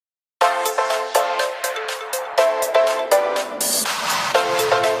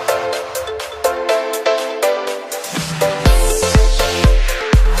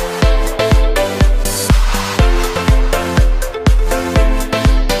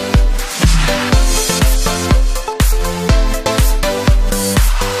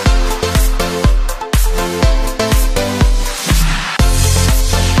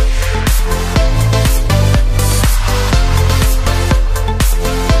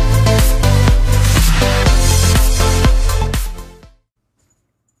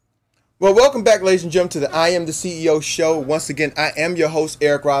Well, welcome back, ladies and gentlemen, to the I Am the CEO show. Once again, I am your host,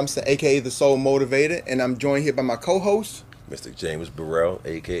 Erik Robinson, aka the Soul Motivator, and I'm joined here by my co-host, Mr. James Burrell,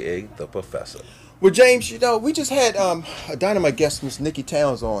 aka the Professor. Well, James, you know, we just had a dynamite guest, Miss Nikki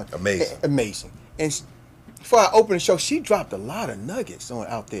Townes, on. Amazing. Amazing. And before I open the show, she dropped a lot of nuggets on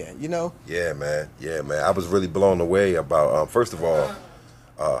out there, you know? Yeah, man. Yeah, man. I was really blown away about, first of all,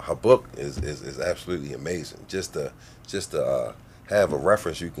 her book is absolutely amazing. Just to have a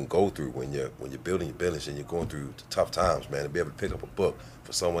reference you can go through when you're building your business and you're going through tough times, man, to be able to pick up a book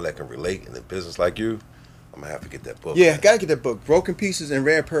for someone that can relate in a business like you. I'm gonna have to get that book. Yeah, man. gotta get that book. Broken Pieces and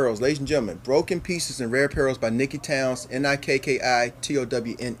Rare Pearls, ladies and gentlemen. Broken Pieces and Rare Pearls by Nikki Townes,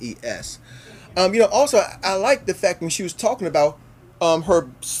 Nikkitownes. You know, also I like the fact when she was talking about her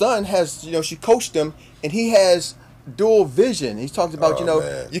son has, you know, she coached him and he has dual vision. He talked about, you know,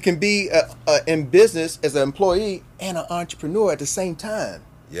 man. you can be in business as an employee and an entrepreneur at the same time.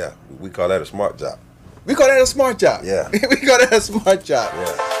 Yeah, we call that a smart job. We call that a smart job. Yeah. We call that a smart job.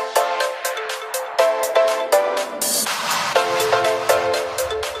 Yeah.